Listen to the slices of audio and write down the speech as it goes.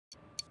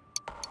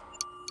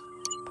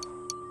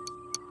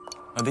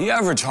Now, the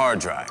average hard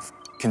drive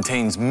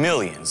contains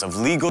millions of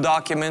legal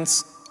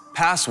documents,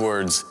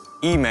 passwords,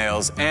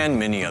 emails, and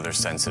many other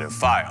sensitive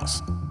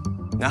files.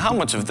 Now, how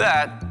much of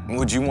that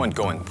would you want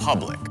going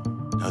public?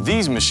 Now,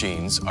 these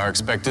machines are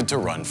expected to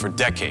run for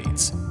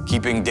decades,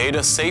 keeping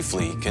data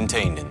safely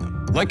contained in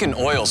them. Like an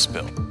oil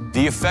spill,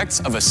 the effects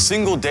of a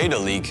single data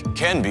leak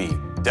can be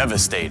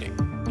devastating,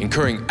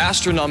 incurring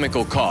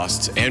astronomical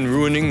costs and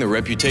ruining the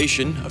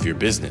reputation of your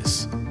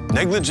business.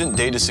 Negligent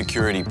data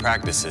security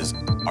practices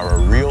are a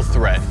real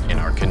threat in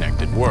our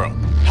connected world.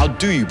 How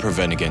do you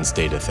prevent against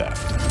data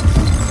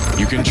theft?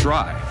 You can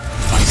try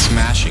by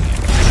smashing it,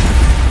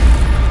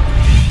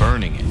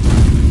 burning it,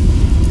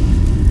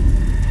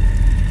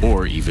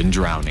 or even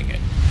drowning it.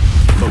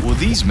 But will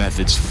these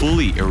methods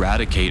fully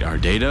eradicate our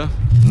data?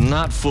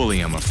 Not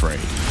fully, I'm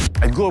afraid.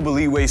 At Global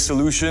Ewaste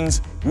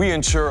Solutions, we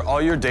ensure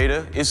all your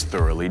data is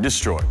thoroughly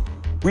destroyed.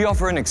 We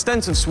offer an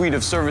extensive suite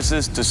of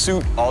services to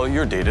suit all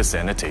your data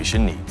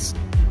sanitation needs.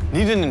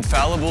 Need an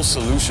infallible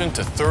solution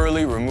to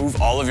thoroughly remove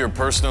all of your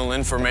personal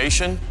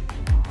information?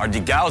 Our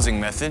degaussing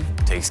method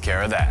takes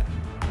care of that.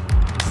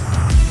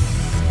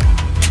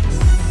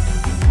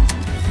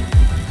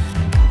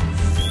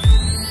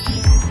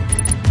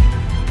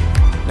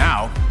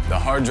 Now, the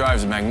hard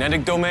drive's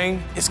magnetic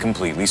domain is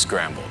completely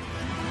scrambled.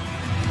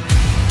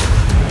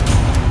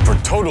 For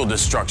total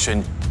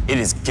destruction, it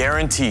is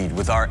guaranteed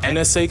with our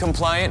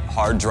NSA-compliant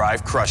hard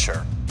drive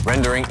crusher,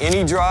 rendering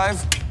any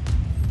drive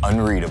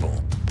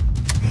unreadable.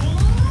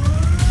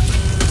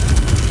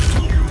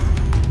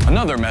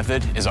 Another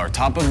method is our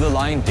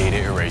top-of-the-line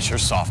data erasure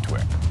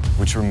software,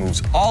 which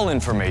removes all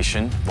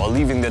information while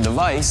leaving the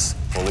device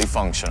fully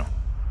functional.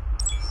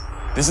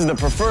 This is the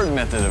preferred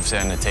method of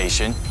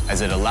sanitation,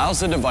 as it allows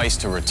the device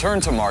to return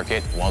to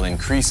market while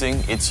increasing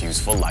its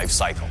useful life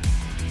cycle.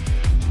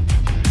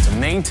 To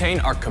maintain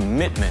our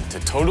commitment to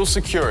total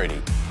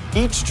security,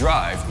 each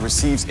drive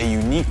receives a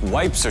unique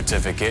wipe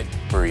certificate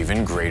for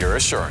even greater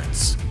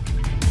assurance.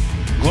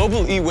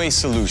 Global Ewaste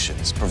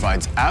Solutions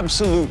provides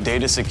absolute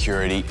data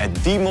security at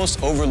the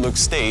most overlooked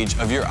stage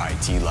of your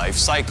IT life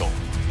cycle,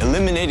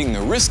 eliminating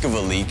the risk of a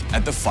leak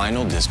at the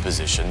final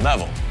disposition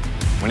level.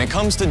 When it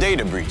comes to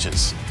data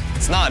breaches,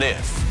 it's not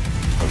if,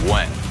 but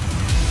when.